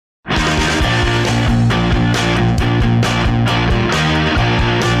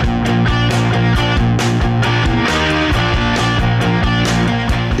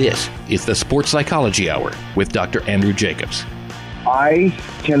This is the Sports Psychology Hour with Dr. Andrew Jacobs. I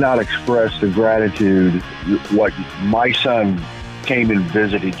cannot express the gratitude what my son came and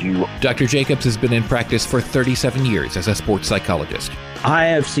visited you. Dr. Jacobs has been in practice for 37 years as a sports psychologist. I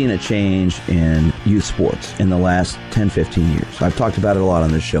have seen a change in youth sports in the last 10, 15 years. I've talked about it a lot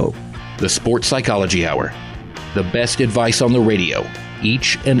on this show. The Sports Psychology Hour. The best advice on the radio,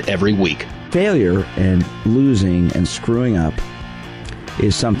 each and every week. Failure and losing and screwing up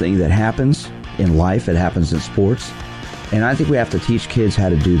is something that happens in life. It happens in sports. And I think we have to teach kids how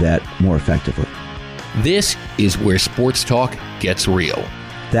to do that more effectively. This is where sports talk gets real.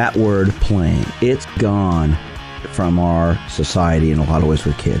 That word playing, it's gone from our society in a lot of ways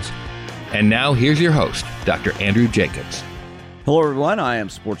with kids. And now here's your host, Dr. Andrew Jacobs. Hello, everyone. I am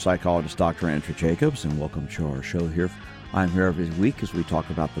sports psychologist Dr. Andrew Jacobs, and welcome to our show here. I'm here every week as we talk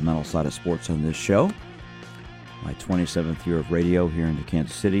about the mental side of sports on this show. My 27th year of radio here in the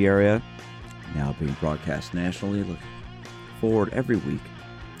Kansas City area, now being broadcast nationally. Look forward every week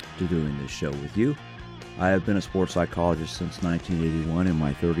to doing this show with you. I have been a sports psychologist since 1981 in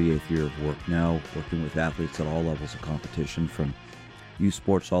my 38th year of work now, working with athletes at all levels of competition, from youth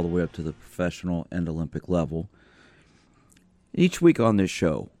sports all the way up to the professional and Olympic level. Each week on this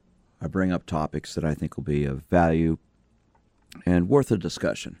show, I bring up topics that I think will be of value and worth a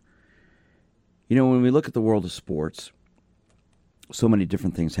discussion. You know, when we look at the world of sports, so many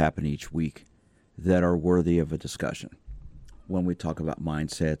different things happen each week that are worthy of a discussion when we talk about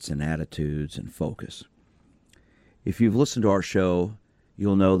mindsets and attitudes and focus. If you've listened to our show,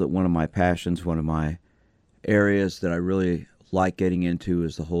 you'll know that one of my passions, one of my areas that I really like getting into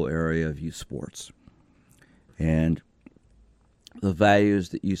is the whole area of youth sports. And the values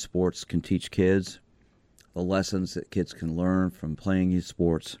that youth sports can teach kids, the lessons that kids can learn from playing youth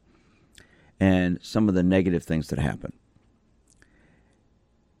sports, and some of the negative things that happen.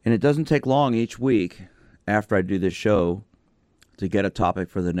 And it doesn't take long each week after I do this show to get a topic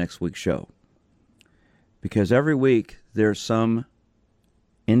for the next week's show. Because every week there's some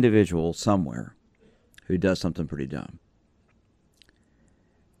individual somewhere who does something pretty dumb.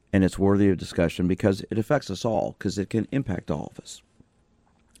 And it's worthy of discussion because it affects us all, because it can impact all of us.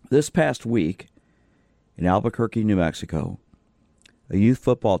 This past week in Albuquerque, New Mexico, a youth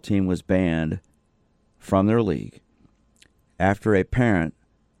football team was banned from their league after a parent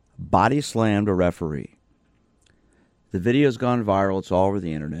body slammed a referee. The video's gone viral. It's all over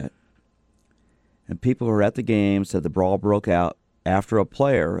the internet. And people who were at the game said the brawl broke out after a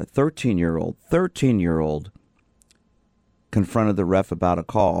player, a 13-year-old, confronted the ref about a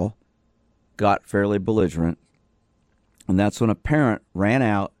call, got fairly belligerent, and that's when a parent ran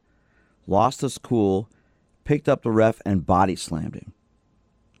out, lost his cool, picked up the ref, and body slammed him.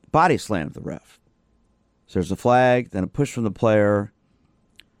 Body slammed the ref. So there's a flag, then a push from the player,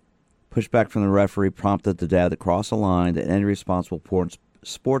 pushback from the referee prompted the dad to cross a line that any responsible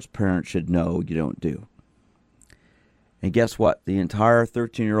sports parent should know you don't do. And guess what? The entire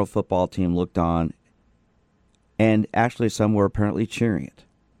 13-year-old football team looked on, and actually some were apparently cheering it.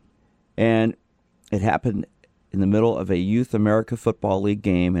 And it happened in the middle of a Youth America Football League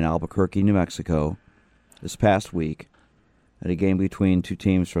game in Albuquerque, New Mexico, this past week, at a game between two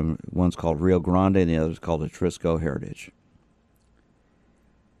teams from, one's called Rio Grande and the other's called Atrisco Heritage.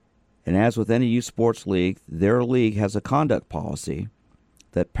 And as with any youth sports league, their league has a conduct policy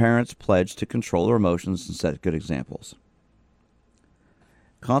that parents pledge to control their emotions and set good examples.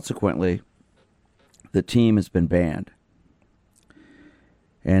 Consequently, the team has been banned.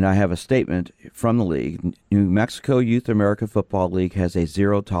 And I have a statement from the league. New Mexico Youth America Football League has a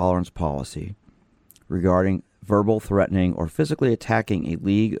zero-tolerance policy regarding verbal threatening or physically attacking a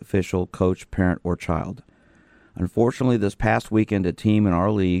league official, coach, parent, or child. Unfortunately, this past weekend, a team in our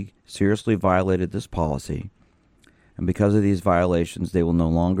league seriously violated this policy, and because of these violations, they will no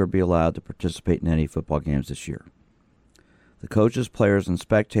longer be allowed to participate in any football games this year. The coaches, players, and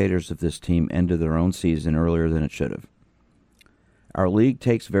spectators of this team ended their own season earlier than it should have. Our league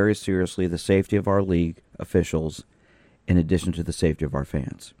takes very seriously the safety of our league officials in addition to the safety of our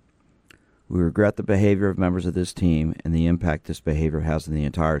fans. We regret the behavior of members of this team and the impact this behavior has on the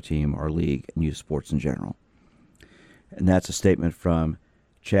entire team, our league, and youth sports in general. And that's a statement from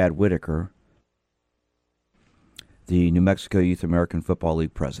Chad Whitaker, the New Mexico Youth American Football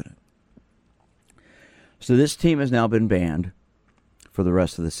League president. So this team has now been banned for the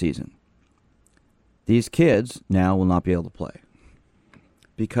rest of the season. These kids now will not be able to play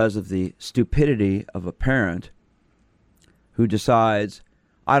because of the stupidity of a parent who decides,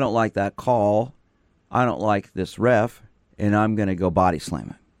 I don't like that call, I don't like this ref, and I'm going to go body slam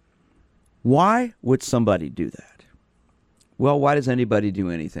it. Why would somebody do that? Well, why does anybody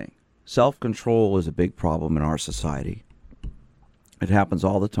do anything? Self-control is a big problem in our society. It happens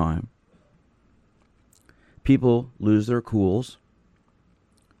all the time. People lose their cools.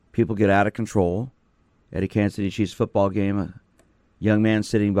 People get out of control. At a Kansas City Chiefs football game, a young man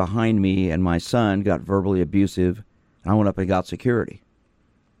sitting behind me and my son got verbally abusive. I went up and got security.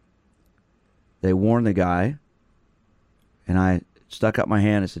 They warned the guy, and I stuck up my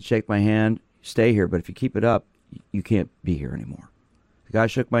hand and said, shake my hand, stay here, but if you keep it up, you can't be here anymore. The guy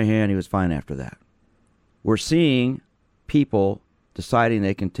shook my hand. He was fine after that. We're seeing people deciding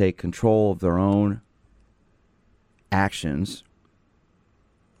they can take control of their own actions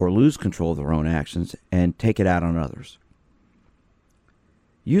or lose control of their own actions and take it out on others.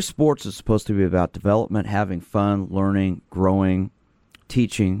 Youth sports is supposed to be about development, having fun, learning, growing,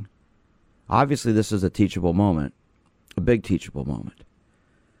 teaching. Obviously, this is a teachable moment, a big teachable moment.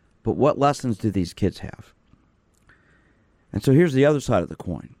 But what lessons do these kids have? And so here's the other side of the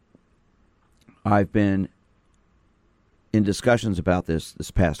coin. I've been in discussions about this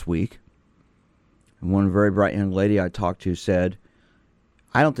past week. And one very bright young lady I talked to said,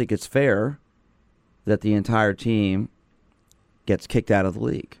 I don't think it's fair that the entire team gets kicked out of the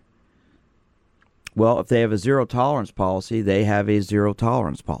league. Well, if they have a zero tolerance policy, they have a zero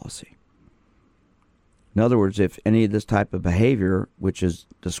tolerance policy. In other words, if any of this type of behavior, which is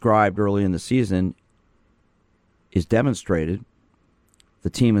described early in the season, is demonstrated, the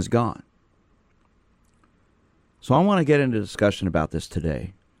team is gone. So I want to get into a discussion about this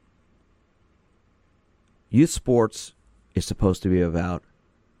today. Youth sports is supposed to be about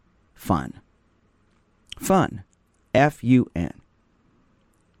fun. Fun. F-U-N.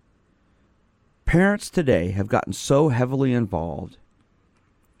 Parents today have gotten so heavily involved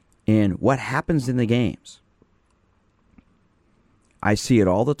in what happens in the games. I see it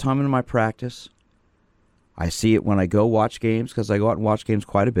all the time in my practice. I see it when I go watch games, because I go out and watch games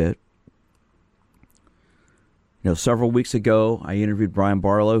quite a bit. You know, several weeks ago, I interviewed Brian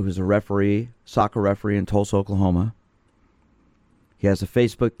Barlow, who's a referee, soccer referee in Tulsa, Oklahoma. He has a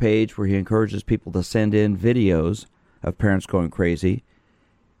Facebook page where he encourages people to send in videos of parents going crazy.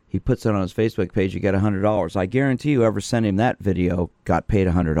 He puts it on his Facebook page, you get $100. I guarantee whoever sent him that video got paid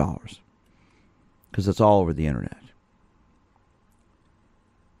 $100, because it's all over the internet.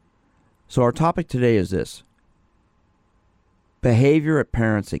 So our topic today is this: behavior at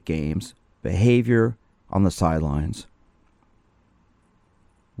parents at games, behavior on the sidelines.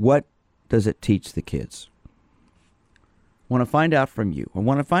 What does it teach the kids? I want to find out from you. I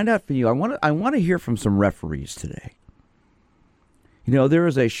want to hear from some referees today. You know, there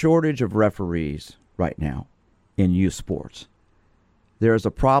is a shortage of referees right now in youth sports. There is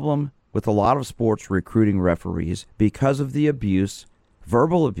a problem with a lot of sports recruiting referees because of the abuse,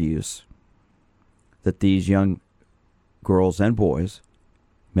 verbal abuse, that these young girls and boys,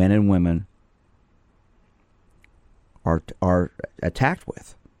 men and women, are attacked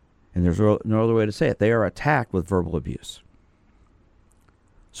with. And there's no other way to say it. They are attacked with verbal abuse.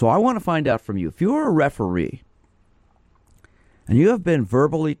 So I want to find out from you, if you're a referee and you have been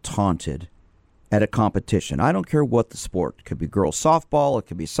verbally taunted at a competition, I don't care what the sport. It could be girls softball, it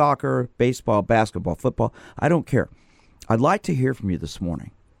could be soccer, baseball, basketball, football. I don't care. I'd like to hear from you this morning.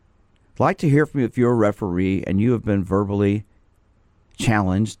 I'd like to hear from you if you're a referee and you have been verbally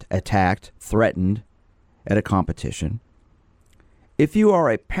challenged, attacked, threatened at a competition. If you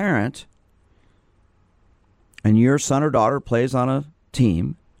are a parent and your son or daughter plays on a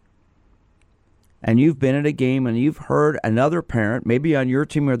team and you've been at a game and you've heard another parent, maybe on your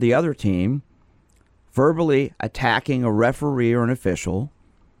team or the other team, verbally attacking a referee or an official,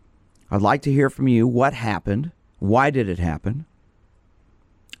 I'd like to hear from you what happened, why did it happen,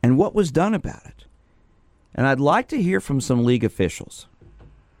 and what was done about it. And I'd like to hear from some league officials.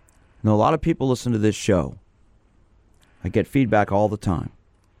 You know, a lot of people listen to this show. I get feedback all the time.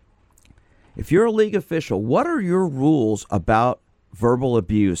 If you're a league official, what are your rules about verbal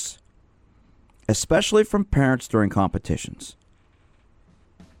abuse, especially from parents during competitions?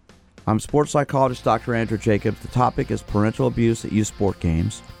 I'm sports psychologist Dr. Andrew Jacobs. The topic is parental abuse at youth sport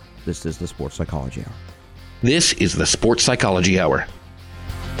games. This is the Sports Psychology Hour. This is the Sports Psychology Hour.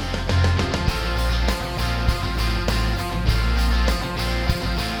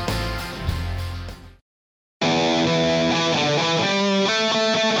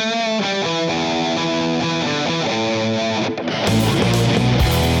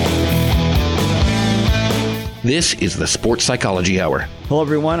 This is the Sports Psychology Hour. Hello,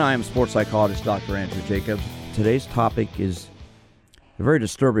 everyone. I am sports psychologist Dr. Andrew Jacobs. Today's topic is a very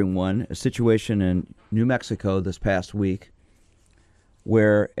disturbing one, a situation in New Mexico this past week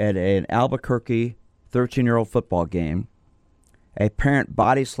where at an Albuquerque 13-year-old football game, a parent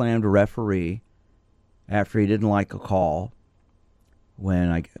body slammed a referee after he didn't like a call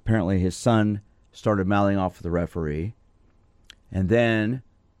when apparently his son started mouthing off at the referee. And then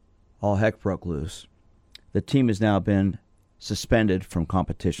all heck broke loose. The team has now been suspended from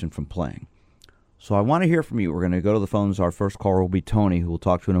competition from playing. So I want to hear from you. We're going to go to the phones. Our first caller will be Tony, who we'll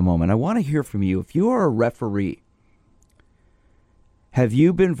talk to in a moment. I want to hear from you. If you are a referee, have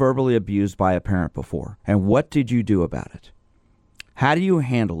you been verbally abused by a parent before? And what did you do about it? How do you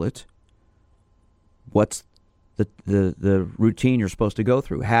handle it? What's the routine you're supposed to go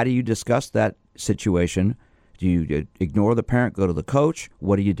through? How do you discuss that situation? Do you ignore the parent, go to the coach?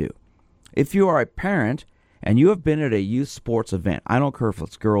 What do you do? If you are a parent and you have been at a youth sports event, I don't care if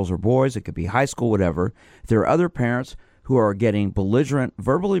it's girls or boys, it could be high school, whatever, there are other parents who are getting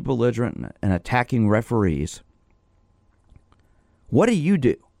verbally belligerent and attacking referees. What do you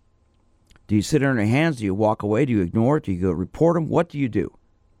do? Do you sit on your hands? Do you walk away? Do you ignore it? Do you go report them? What do you do?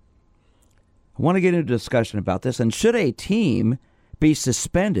 I want to get into a discussion about this. And should a team be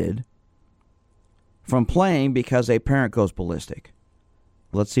suspended from playing because a parent goes ballistic?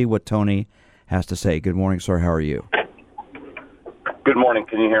 Let's see what Tony has to say. Good morning, sir. How are you? Good morning.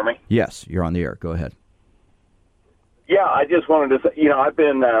 Can you hear me? Yes, you're on the air. Go ahead. Yeah, I just wanted to say, I've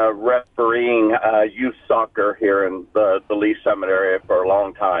been refereeing youth soccer here in the Lee Summit area for a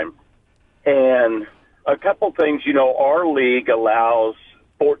long time. And a couple things, our league allows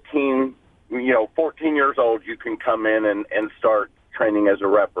 14 years old, you can come in and start training as a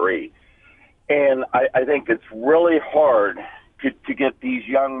referee. And I think it's really hard to get these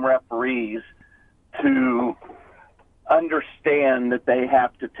young referees to understand that they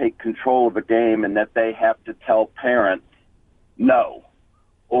have to take control of a game and that they have to tell parents no,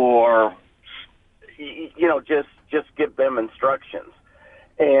 or just give them instructions.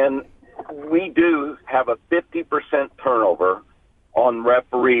 And we do have a 50% turnover on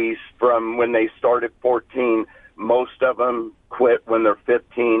referees from when they start at 14. Most of them quit when they're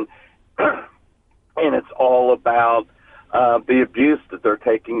 15, and it's all about the abuse that they're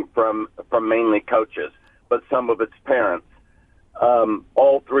taking from mainly coaches, but some of it's parents.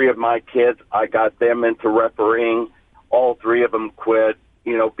 All three of my kids, I got them into refereeing. All three of them quit,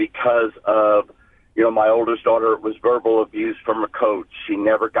 because of, my oldest daughter was verbal abuse from a coach. She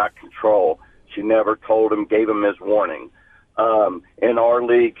never got control. She never told him, gave him his warning. In our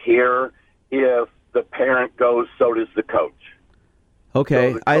league here, if the parent goes, so does the coach.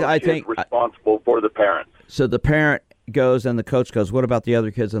 Okay, so the coach I think is responsible for the parents. So the parent goes and the coach goes. What about the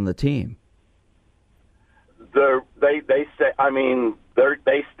other kids on the team? They say. I mean,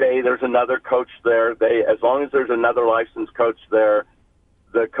 they stay. There's another coach there. As long as there's another licensed coach there,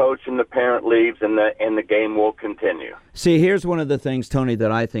 the coach and the parent leaves, and the game will continue. See, here's one of the things, Tony,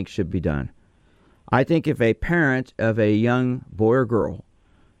 that I think should be done. I think if a parent of a young boy or girl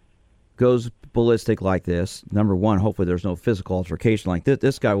goes ballistic like this, number one, hopefully there's no physical altercation like this.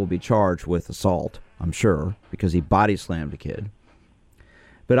 This guy will be charged with assault, I'm sure, because he body slammed a kid.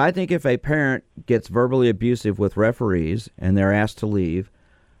 But I think if a parent gets verbally abusive with referees and they're asked to leave,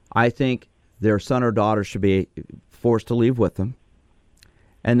 I think their son or daughter should be forced to leave with them.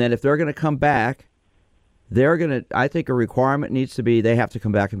 And then if they're going to come back, I think a requirement needs to be they have to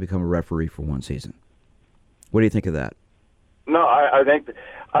come back and become a referee for one season. What do you think of that? No, I think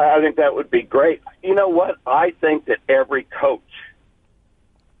that would be great. You know what? I think that every coach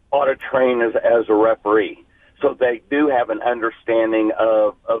ought to train as a referee, so they do have an understanding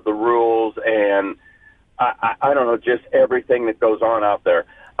of the rules and I don't know, just everything that goes on out there.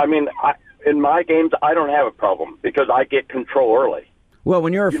 I mean, in my games, I don't have a problem because I get control early. Well,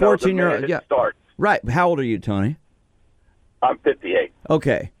 when you're a 14-year-old, yeah, starts. Right. How old are you, Tony? I'm 58.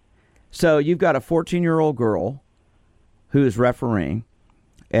 Okay. So you've got a 14-year-old girl who's refereeing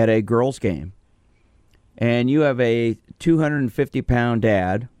at a girls' game, and you have a 250-pound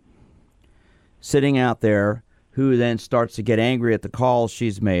dad sitting out there who then starts to get angry at the calls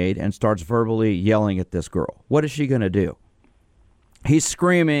she's made and starts verbally yelling at this girl. What is she going to do? He's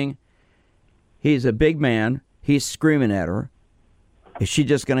screaming. He's a big man. He's screaming at her. Is she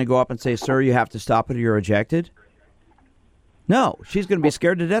just going to go up and say, "Sir, you have to stop it or you're ejected"? No, she's going to be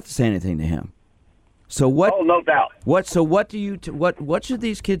scared to death to say anything to him. So what? Oh, no doubt. What should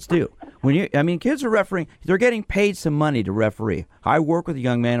these kids do? Kids are refereeing. They're getting paid some money to referee. I work with a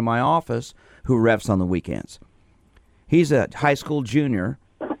young man in my office who refs on the weekends. He's a high school junior.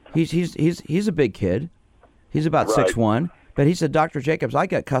 He's a big kid. He's about 6'1", but he said, "Dr. Jacobs, I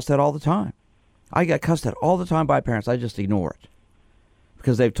get cussed at all the time. I get cussed at all the time by parents. I just ignore it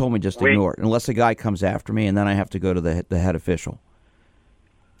because they've told me just ignore it unless a guy comes after me, and then I have to go to the head official."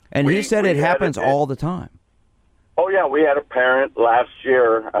 And he said it happens all the time. Oh, yeah, we had a parent last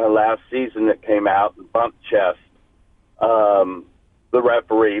season that came out and bumped chest the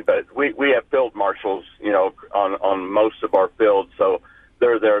referee, but we have field marshals, on most of our fields, so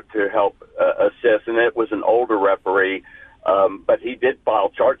they're there to help assist. And it was an older referee, but he did file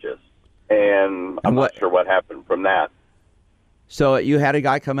charges, and I'm not sure what happened from that. So you had a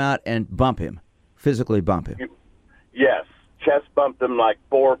guy come out and physically bump him? Yes. Chest bumped him like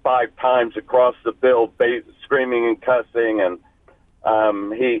 4 or 5 times across the field, screaming and cussing, and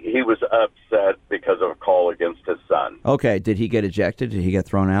he was upset because of a call against his son. Okay, did he get ejected? Did he get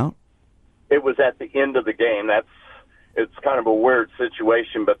thrown out? It was at the end of the game. It's kind of a weird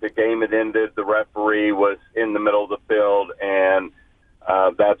situation, but the game had ended. The referee was in the middle of the field, and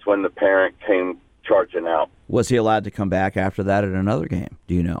that's when the parent came charging out. Was he allowed to come back after that at another game?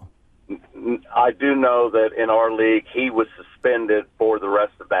 Do you know? I do know that in our league, he was suspended for the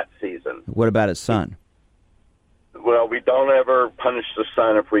rest of that season. What about his son? Well, we don't ever punish the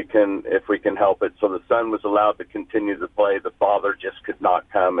son if we can help it. So the son was allowed to continue to play. The father just could not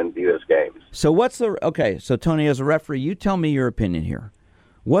come and view his games. So so Tony, as a referee, you tell me your opinion here.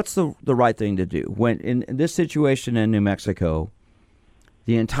 What's the right thing to do when in this situation in New Mexico,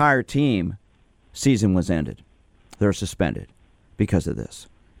 the entire team season was ended? They're suspended because of this.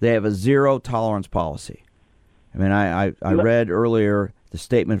 They have a zero tolerance policy. I mean, I read earlier the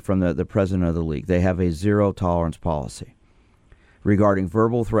statement from the president of the league. They have a zero tolerance policy regarding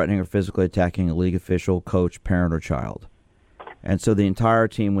verbal, threatening, or physically attacking a league official, coach, parent, or child. And so the entire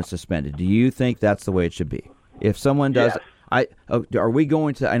team was suspended. Do you think that's the way it should be? If someone does, yes. Are we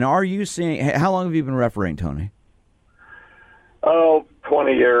going to? And are you seeing? How long have you been refereeing, Tony?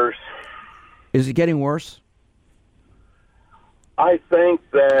 20 years. Is it getting worse? I think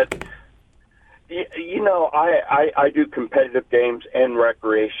that, I do competitive games and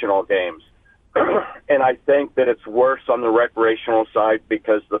recreational games. And I think that it's worse on the recreational side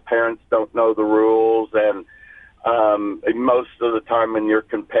because the parents don't know the rules. And most of the time when you're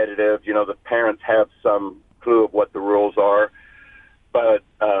competitive, the parents have some clue of what the rules are. But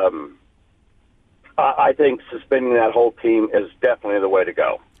I think suspending that whole team is definitely the way to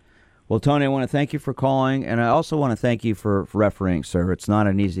go. Well, Tony, I want to thank you for calling, and I also want to thank you for refereeing, sir. It's not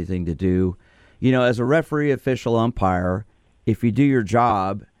an easy thing to do. As a referee, official, umpire, if you do your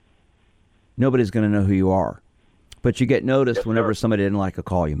job, nobody's going to know who you are. But you get noticed whenever somebody didn't like a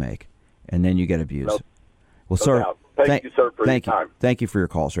call you make, and then you get abused. Well, sir, thank you, sir, for your time. Thank you for your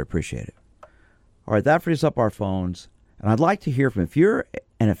call, sir. Appreciate it. All right, that frees up our phones, and I'd like to hear from you. If you're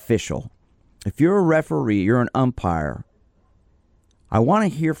an official, if you're a referee, you're an umpire, I want to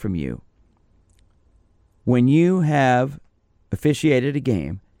hear from you. When you have officiated a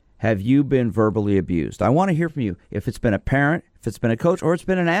game, have you been verbally abused? I want to hear from you. If it's been a parent, if it's been a coach, or it's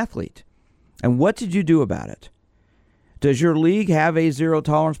been an athlete. And what did you do about it? Does your league have a zero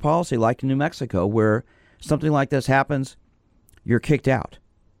tolerance policy like in New Mexico where something like this happens, you're kicked out?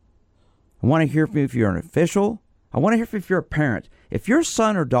 I want to hear from you if you're an official. I want to hear from you if you're a parent. If your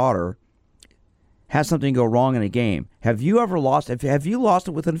son or daughter has something go wrong in a game, have you lost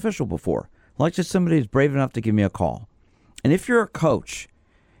it with an official before? Like just somebody who's brave enough to give me a call. And if you're a coach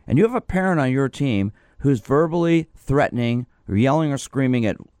and you have a parent on your team who's verbally threatening or yelling or screaming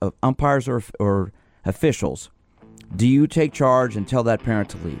at umpires or officials, do you take charge and tell that parent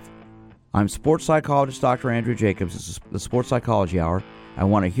to leave? I'm sports psychologist Dr. Andrew Jacobs. This is the Sports Psychology Hour. I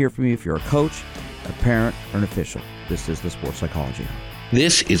want to hear from you if you're a coach, a parent, or an official. This is the Sports Psychology Hour.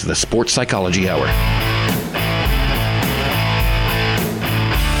 This is the Sports Psychology Hour.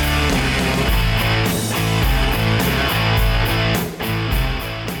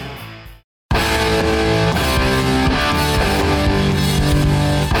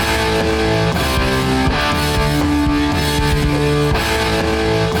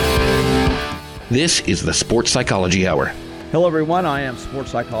 This is the Sports Psychology Hour. Hello, everyone. I am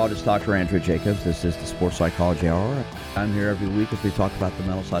sports psychologist Dr. Andrew Jacobs. This is the Sports Psychology Hour. I'm here every week as we talk about the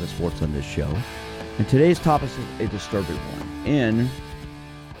mental side of sports on this show. And today's topic is a disturbing one. In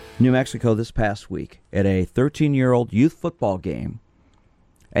New Mexico this past week, at a 13-year-old youth football game,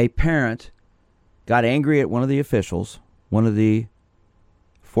 a parent got angry at one of the officials, one of the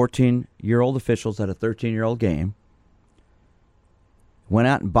 14-year-old officials at a 13-year-old game, went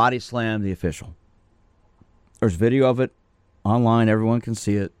out and body slammed the official. There's video of it online. Everyone can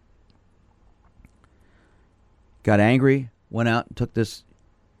see it. Got angry, went out and took this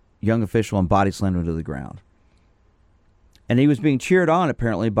young official and body slammed him to the ground. And he was being cheered on,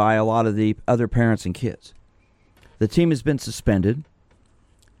 apparently, by a lot of the other parents and kids. The team has been suspended.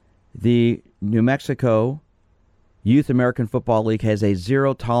 The New Mexico Youth American Football League has a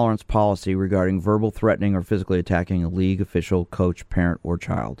zero-tolerance policy regarding verbal threatening or physically attacking a league official, coach, parent, or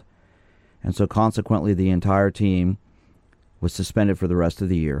child. And so consequently, the entire team was suspended for the rest of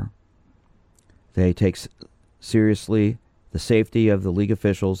the year. They take seriously the safety of the league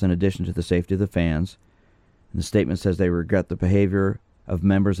officials in addition to the safety of the fans. And the statement says they regret the behavior of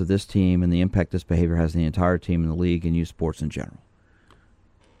members of this team and the impact this behavior has on the entire team in the league and youth sports in general.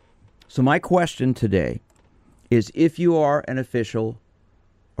 So my question today is, if you are an official,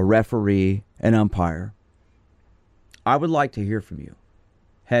 a referee, an umpire, I would like to hear from you.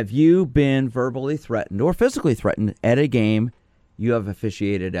 Have you been verbally threatened or physically threatened at a game you have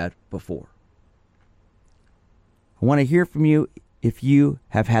officiated at before? I want to hear from you if you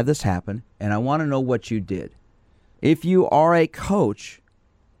have had this happen, and I want to know what you did. If you are a coach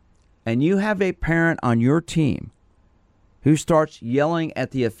and you have a parent on your team who starts yelling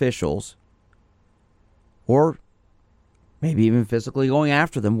at the officials or maybe even physically going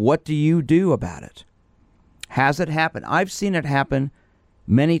after them, what do you do about it? Has it happened? I've seen it happen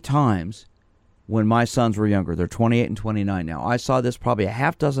many times when my sons were younger. They're 28 and 29 now. I saw this probably a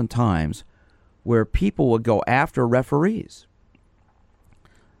half dozen times where people would go after referees.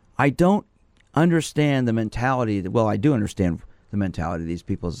 I don't understand the mentality. Well, I do understand the mentality of these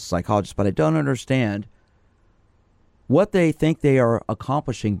people as a psychologist, but I don't understand what they think they are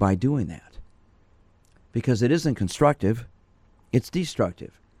accomplishing by doing that. Because it isn't constructive, it's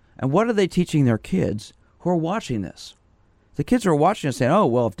destructive. And what are they teaching their kids who are watching this? The kids are watching and saying, oh,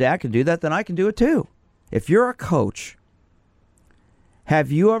 well, if Dad can do that, then I can do it too. If you're a coach,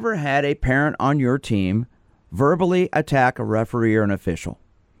 have you ever had a parent on your team verbally attack a referee or an official?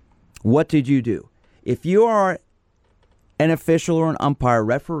 What did you do? If you are an official or an umpire,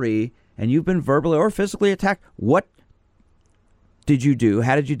 referee, and you've been verbally or physically attacked, what did you do?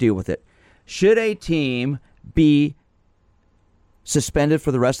 How did you deal with it? Should a team be suspended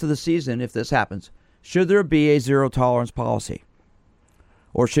for the rest of the season if this happens? Should there be a zero-tolerance policy?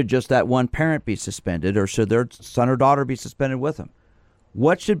 Or should just that one parent be suspended? Or should their son or daughter be suspended with them?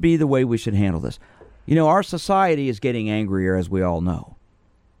 What should be the way we should handle this? You know, our society is getting angrier, as we all know.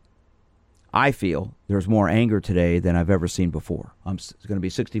 I feel there's more anger today than I've ever seen before. I'm going to be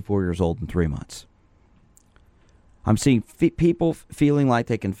 64 years old in 3 months. I'm seeing people feeling like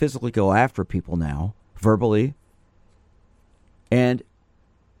they can physically go after people now, verbally. And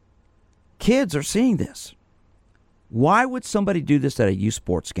kids are seeing this. Why would somebody do this at a youth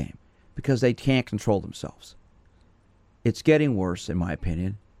sports game? Because they can't control themselves. It's getting worse, in my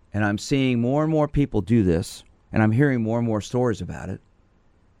opinion. And I'm seeing more and more people do this. And I'm hearing more and more stories about it.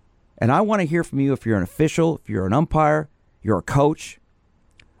 And I want to hear from you if you're an official, if you're an umpire, you're a coach,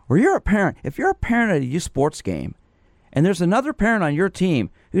 or you're a parent. If you're a parent at a youth sports game, and there's another parent on your team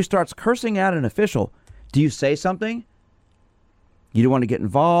who starts cursing out an official, do you say something? You don't want to get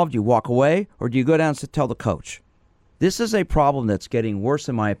involved, you walk away, or do you go down and tell the coach? This is a problem that's getting worse,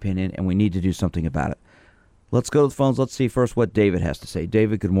 in my opinion, and we need to do something about it. Let's go to the phones. Let's see first what David has to say.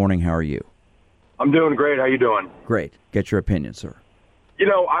 David, good morning. How are you? I'm doing great. How you doing? Great. Get your opinion, sir. You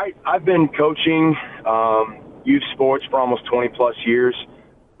know, I've been coaching youth sports for almost 20-plus years.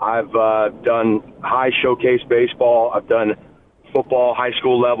 I've done high showcase baseball. I've done football, high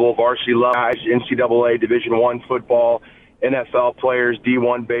school level, varsity level, NCAA Division I football, NFL players,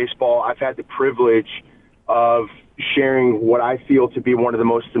 D1 baseball. I've had the privilege of sharing what I feel to be one of the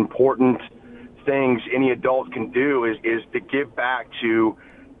most important things any adult can do is to give back to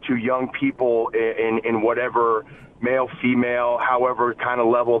young people in whatever male, female, however kind of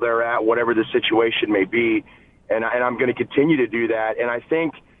level they're at, whatever the situation may be. And I'm going to continue to do that. And I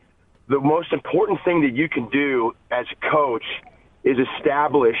think the most important thing that you can do as a coach is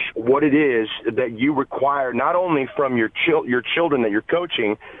establish what it is that you require, not only from your children that you're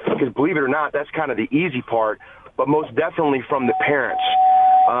coaching, because believe it or not, that's kind of the easy part, but most definitely from the parents.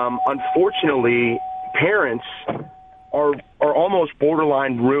 Unfortunately, parents are almost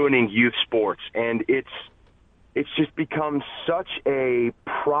borderline ruining youth sports, and it's just become such a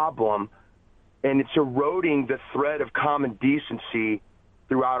problem, and it's eroding the thread of common decency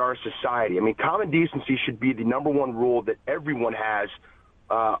throughout our society. I mean, common decency should be the number one rule that everyone has.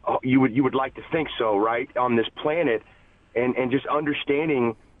 You would like to think so, right, on this planet, and just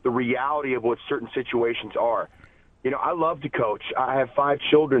understanding the reality of what certain situations are. You know, I love to coach. I have 5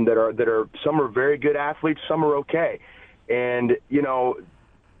 children that are some are very good athletes, some are okay. And, you know,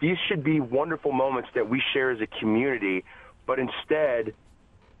 these should be wonderful moments that we share as a community, but instead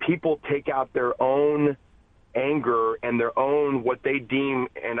people take out their own anger and their own what they deem,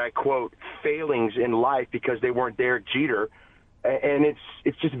 and I quote, failings in life because they weren't Derek Jeter, and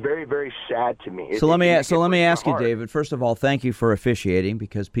it's just very, very sad to me. So let me ask you, David. First of all, thank you for officiating,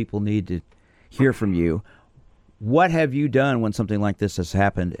 because people need to hear from you. What have you done when something like this has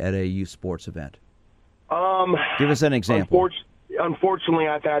happened at a youth sports event? Give us an example. Unfortunately,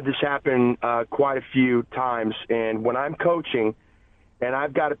 I've had this happen quite a few times, and when I'm coaching and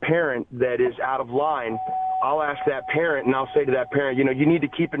I've got a parent that is out of line, I'll ask that parent and I'll say to that parent, you need to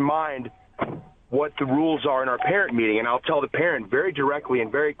keep in mind what the rules are in our parent meeting, and I'll tell the parent very directly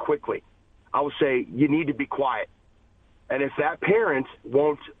and very quickly. I will say, you need to be quiet. And if that parent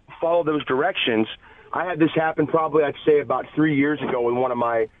won't follow those directions, I had this happen probably, I'd say, about 3 years ago with one of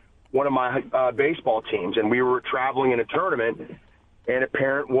my baseball teams, and we were traveling in a tournament, and a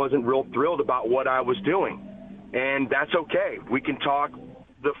parent wasn't real thrilled about what I was doing. And that's okay. We can talk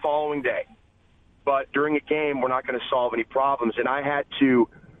the following day. But during a game, we're not going to solve any problems. And I had to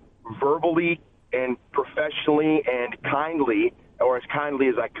verbally and professionally and kindly, or as kindly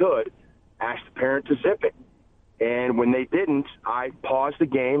as I could, ask the parent to zip it. And when they didn't, I paused the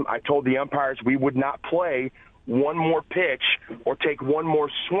game. I told the umpires we would not play one more pitch or take one more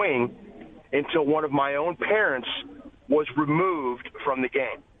swing until one of my own parents was removed from the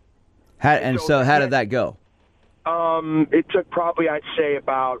game. How did that go? It took probably, I'd say,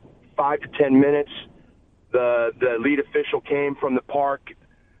 about 5 to 10 minutes. The lead official came from the park,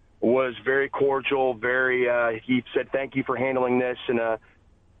 was very cordial, he said, thank you for handling this in a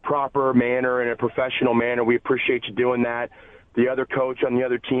proper manner, in a professional manner. We appreciate you doing that. The other coach on the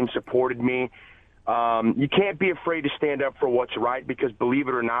other team supported me. You can't be afraid to stand up for what's right, because believe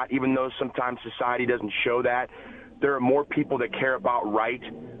it or not, even though sometimes society doesn't show that, there are more people that care about right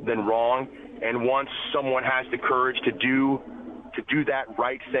than wrong. And once someone has the courage to do that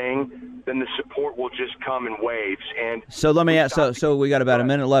right thing, then the support will just come in waves. And so let me ask. So we got about a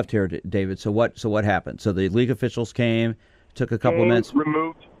minute left here, David. So what happened? So the league officials came, took a couple of minutes,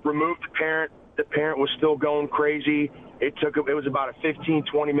 removed the parent. The parent was still going crazy. It was about a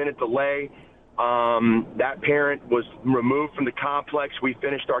 15-20 minute delay. That parent was removed from the complex. We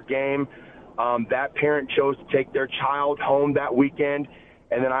finished our game. That parent chose to take their child home that weekend,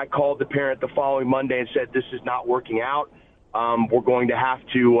 and then I called the parent the following Monday and said, "This is not working out. We're going to have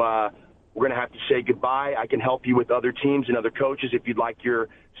to say goodbye. I can help you with other teams and other coaches if you'd like your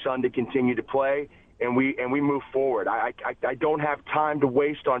son to continue to play." And we move forward. I don't have time to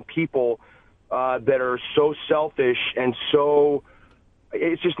waste on people that are so selfish and so.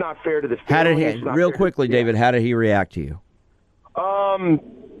 It's just not fair to the family. David, how did he react to you?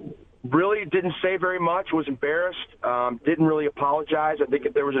 Really didn't say very much, was embarrassed, didn't really apologize. I think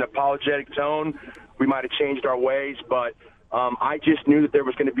if there was an apologetic tone, we might have changed our ways, but I just knew that there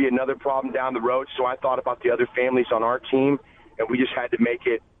was going to be another problem down the road, so I thought about the other families on our team, and we just had to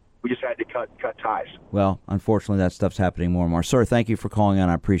cut ties. Well, unfortunately, that stuff's happening more and more. Sir, thank you for calling in.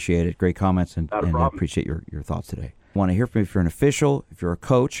 I appreciate it. Great comments, and I appreciate your thoughts today. I want to hear from you if you're an official, if you're a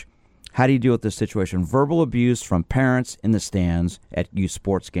coach. How do you deal with this situation? Verbal abuse from parents in the stands at youth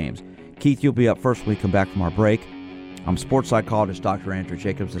sports games. Keith, you'll be up first when we come back from our break. I'm sports psychologist Dr. Andrew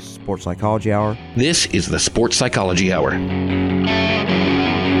Jacobs. This is Sports Psychology Hour. This is the Sports Psychology Hour.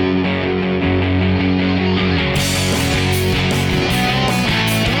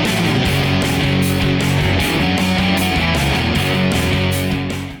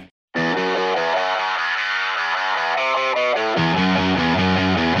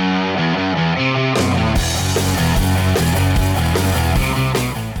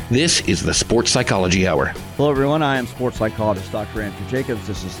 This is the Sports Psychology Hour. Hello, everyone. I am sports psychologist Dr. Andrew Jacobs.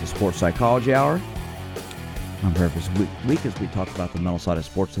 This is the Sports Psychology Hour. I'm here every week as we talk about the mental side of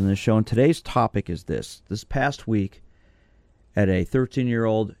sports in this show. And today's topic is this. This past week at a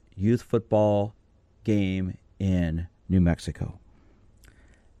 13-year-old youth football game in New Mexico,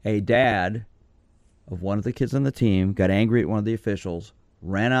 a dad of one of the kids on the team got angry at one of the officials,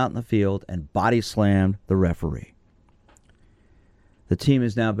 ran out in the field, and body slammed the referee. The team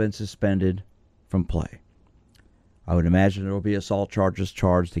has now been suspended from play. I would imagine there will be assault charges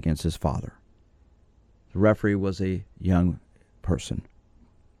charged against his father. The referee was a young person.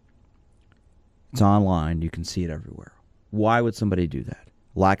 It's online. You can see it everywhere. Why would somebody do that?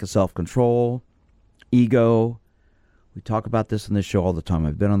 Lack of self-control, ego. We talk about this in this show all the time.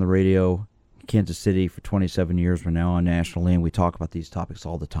 I've been on the radio in Kansas City for 27 years. We're now on nationally, and we talk about these topics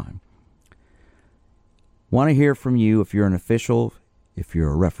all the time. Want to hear from you if you're an official, if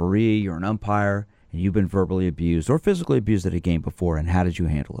you're a referee, you're an umpire, and you've been verbally abused or physically abused at a game before, and how did you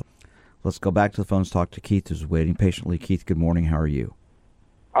handle it? Let's go back to the phones, talk to Keith, who's waiting patiently. Keith, good morning. How are you?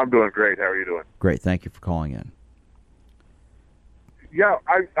 I'm doing great. How are you doing? Great. Thank you for calling in. Yeah,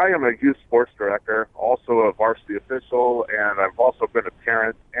 I am a youth sports director, also a varsity official, and I've also been a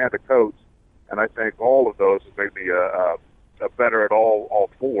parent and a coach. And I think all of those have made me a better at all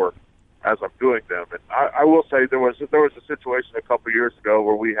four as I'm doing them. And I will say there was a situation a couple of years ago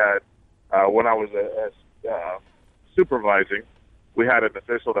where we had, when I was supervising, we had an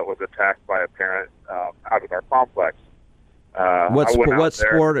official that was attacked by a parent out of our complex. What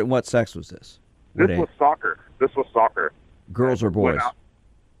sport and what sex was this? This was soccer. Girls or boys?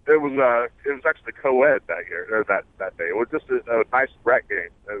 It was actually co-ed that year or that day. It was just a nice rec game.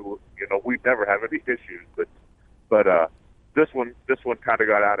 We'd never have any issues, but this one kind of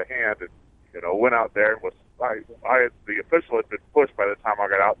got out of hand, and went out there and was the official had been pushed by the time I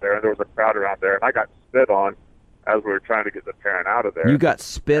got out there, and there was a crowd around there, and I got spit on as we were trying to get the parent out of there. You got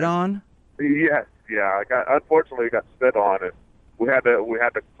spit on? Yes, yeah. Unfortunately got spit on, and we had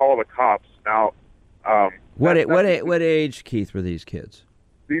to call the cops. Now, what age, Keith, were these kids?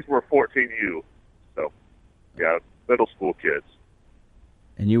 These were 14U, so yeah, middle school kids.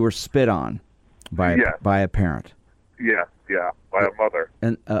 And you were spit on by a parent. Yeah, by a mother.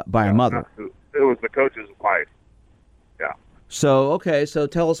 And by a mother. It was the coach's wife. Yeah. So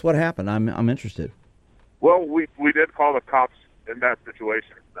tell us what happened. I'm interested. Well, we did call the cops in that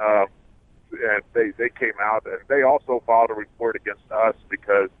situation, and they came out, and they also filed a report against us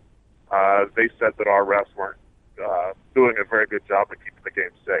because they said that our refs weren't doing a very good job of keeping the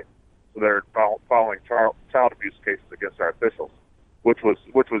game safe. So they're following child abuse cases against our officials, which was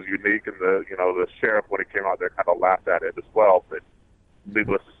unique, and the sheriff, when he came out there, kind of laughed at it as well. But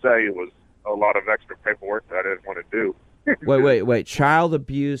needless to say, it was a lot of extra paperwork that I didn't want to do. Wait! Child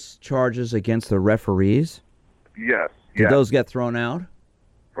abuse charges against the referees? Yes. Did those get thrown out?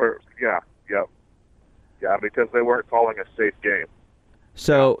 Yeah, because they weren't calling a safe game.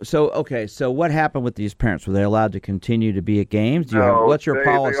 So what happened with these parents? Were they allowed to continue to be at games? What's your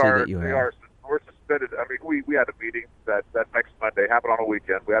policy that you have? We're suspended. I mean, we had a meeting that next Monday, happened on a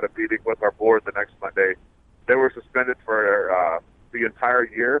weekend. We had a meeting with our board the next Monday. They were suspended for the entire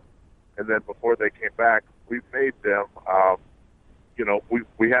year, and then before they came back, we made them,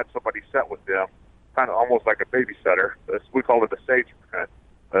 we had somebody set with them, kind of almost like a babysitter. We call it a SAGE grant,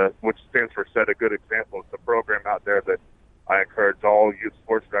 which stands for Set a Good Example. It's a program out there that I encourage all youth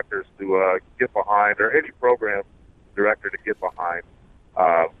sports directors to get behind, or any program director to get behind.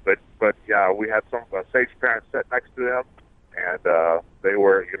 But yeah, we had some SAGE parents sit next to them, and they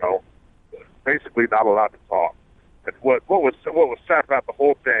were, basically not allowed to talk. And what was sad about the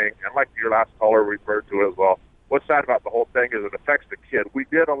whole thing, and like your last caller referred to it as well, what's sad about the whole thing is it affects the kid. We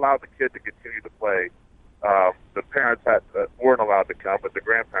did allow the kid to continue to play. The parents weren't allowed to come, but the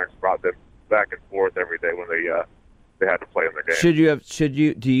grandparents brought them back and forth every day when they had to play in their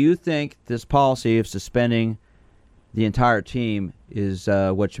game. Do you think this policy of suspending the entire team is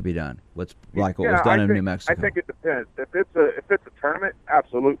what should be done? What was done in New Mexico? I think it depends. If it's a tournament,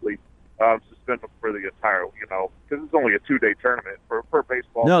 absolutely suspend them for the entire, because it's only a 2-day tournament for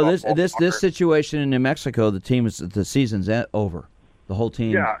baseball. No, softball, this situation in New Mexico, the season's over. The whole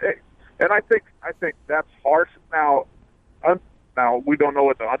team. Yeah, and I think that's harsh. Now we don't know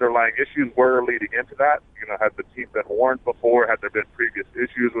what the underlying issues were leading into that. Had the team been warned before? Had there been previous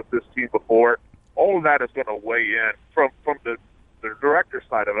issues with this team before? All of that is going to weigh in from the director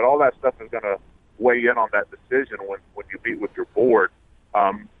side of it. All that stuff is going to weigh in on that decision when you meet with your board,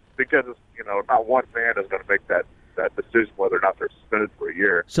 because not one fan is going to make that decision whether or not they're suspended for a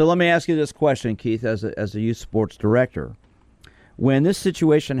year. So let me ask you this question, Keith, as a youth sports director. When this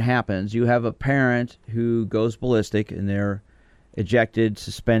situation happens, you have a parent who goes ballistic and they're ejected,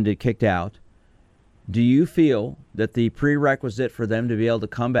 suspended, kicked out. Do you feel that the prerequisite for them to be able to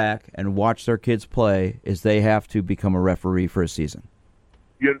come back and watch their kids play is they have to become a referee for a season?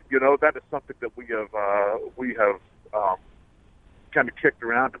 That is something that we have kind of kicked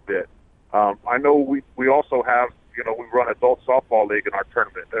around a bit. I know we also have, we run adult softball league in our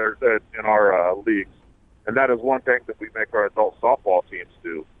tournament, in our leagues, and that is one thing that we make our adult softball teams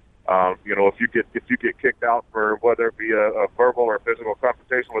do. If you get kicked out for whether it be a verbal or physical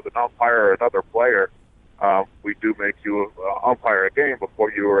confrontation with an umpire or another player, we do make you umpire a game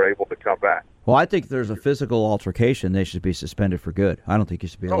before you are able to come back. Well, I think if there's a physical altercation, they should be suspended for good. I don't think you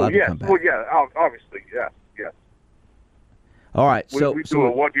should be allowed to come back. Well, yeah, obviously, yes. All right, we do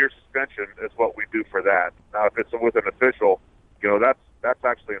a 1-year suspension is what we do for that. Now, if it's with an official, that's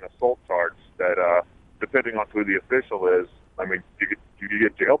actually an assault charge that, depending on who the official is, I mean, you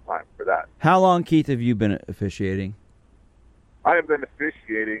get jail time for that. How long, Keith, have you been officiating? I have been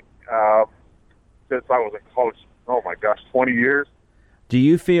officiating since I was in college. Oh my gosh, 20 years. Do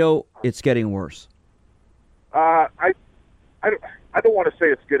you feel it's getting worse? I I don't want to say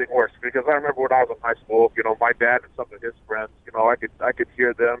it's getting worse, because I remember when I was in high school, my dad and some of his friends, I could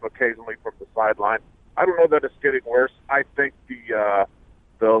hear them occasionally from the sideline. I don't know that it's getting worse. I think the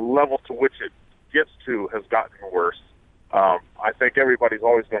level to which it gets to has gotten worse. I think you're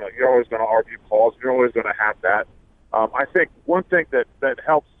always going to argue calls. You're always going to have that. I think one thing that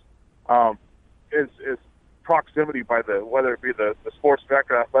helps is proximity by whether it be the sports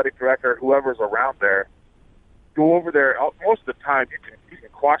director, athletic director, whoever's around there. Go over there. Most of the time, you can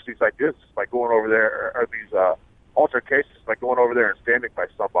quash these ideas just by going over there, or these altercations by going over there and standing by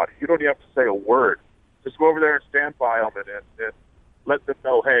somebody. You don't even have to say a word. Just go over there and stand by them and let them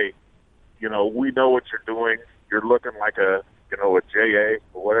know, hey, we know what you're doing. You're looking like a JA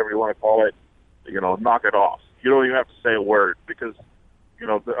or whatever you want to call it. Knock it off. You don't even have to say a word, because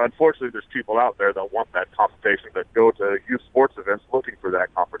unfortunately, there's people out there that want that confrontation, that go to youth sports events looking for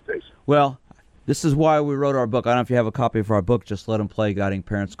that confrontation. Well, this is why we wrote our book. I don't know if you have a copy of our book, Just Let Them Play, Guiding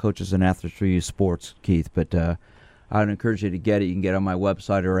Parents, Coaches, and Athletes Through Youth Sports, Keith. But I would encourage you to get it. You can get it on my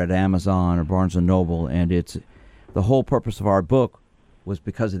website or at Amazon or Barnes & Noble. And it's the whole purpose of our book was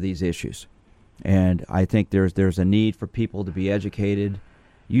because of these issues. And I think there's a need for people to be educated.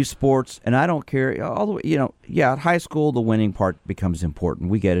 Youth sports, and I don't care, all the way, at high school, the winning part becomes important.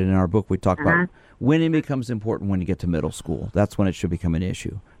 We get it in our book. We talk about winning becomes important when you get to middle school. That's when it should become an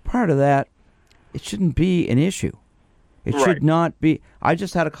issue. Prior to that, it shouldn't be an issue. It should not be. I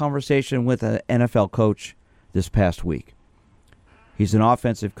just had a conversation with an NFL coach this past week. He's an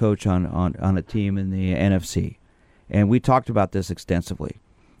offensive coach on a team in the NFC. And we talked about this extensively.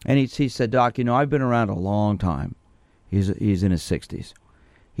 And he said, Doc, I've been around a long time. He's in his 60s.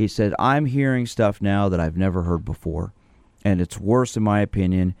 He said, I'm hearing stuff now that I've never heard before. And it's worse, in my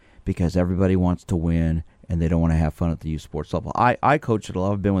opinion, because everybody wants to win and they don't want to have fun at the youth sports level. I coach at a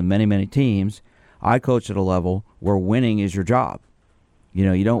level, I've been with many, many teams. I coach at a level where winning is your job.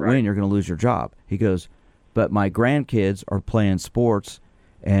 You don't win, you're going to lose your job. He goes, but my grandkids are playing sports,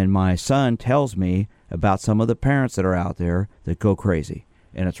 and my son tells me about some of the parents that are out there that go crazy,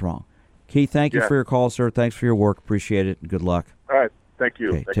 and it's wrong. Keith, thank you for your call, sir. Thanks for your work. Appreciate it, and good luck. All right. Thank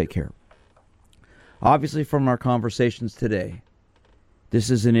you. Okay, take care. Obviously, from our conversations today, this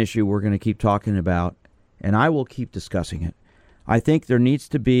is an issue we're going to keep talking about, and I will keep discussing it. I think there needs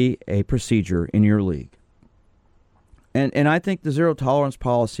to be a procedure in your league. And I think the zero tolerance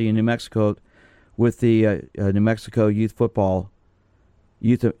policy in New Mexico with the New Mexico Young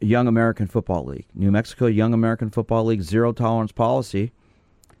American Football League, New Mexico Young American Football League zero tolerance policy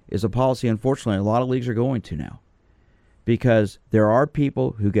is a policy, unfortunately, a lot of leagues are going to now, because there are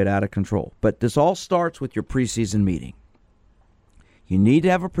people who get out of control. But this all starts with your preseason meeting. You need to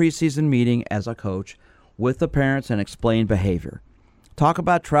have a preseason meeting as a coach with the parents and explain behavior. Talk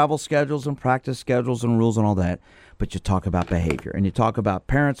about travel schedules and practice schedules and rules and all that, but you talk about behavior. And you talk about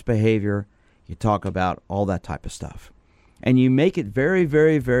parents' behavior. You talk about all that type of stuff. And you make it very,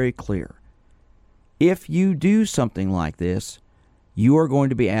 very, very clear. If you do something like this, you are going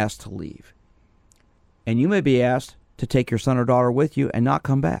to be asked to leave. And you may be asked to take your son or daughter with you and not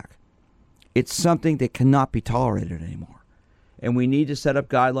come back. It's something that cannot be tolerated anymore. And we need to set up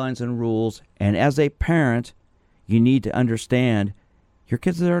guidelines and rules. And as a parent, you need to understand your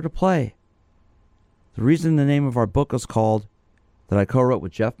kids are there to play. The reason the name of our book is called, that I co-wrote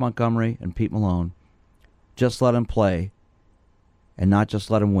with Jeff Montgomery and Pete Malone, Just Let Them Play, and not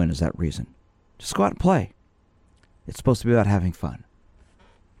just let them win, is that reason. Just go out and play. It's supposed to be about having fun.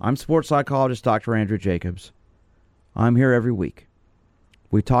 I'm sports psychologist Dr. Andrew Jacobs. I'm here every week.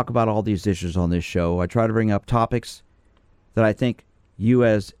 We talk about all these issues on this show. I try to bring up topics that I think you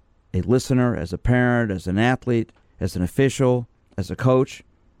as a listener, as a parent, as an athlete, as an official, as a coach,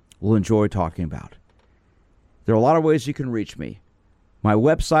 will enjoy talking about. There are a lot of ways you can reach me. My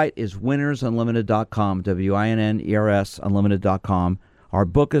website is winnersunlimited.com, WINNERS unlimited.com. Our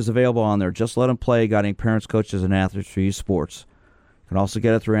book is available on there, Just Let Them Play, Guiding Parents, Coaches, and Athletes Through Youth Sports. You can also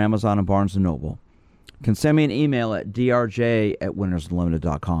get it through Amazon and Barnes & Noble. You can send me an email at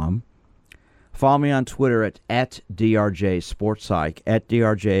drj@winnersunlimited.com. Follow me on Twitter at drjsportspsych, at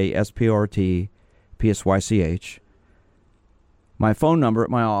drjsportpsych. My phone number at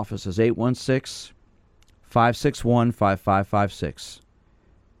my office is 816-561-5556.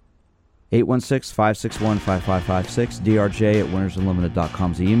 816-561-5556.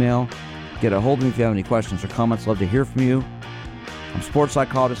 drj@winnersunlimited.com is the email. Get a hold of me if you have any questions or comments. Love to hear from you. I'm sports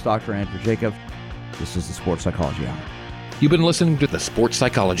psychologist Dr. Andrew Jacob. This is the Sports Psychology Hour. You've been listening to the Sports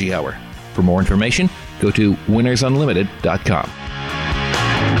Psychology Hour. For more information, go to winnersunlimited.com.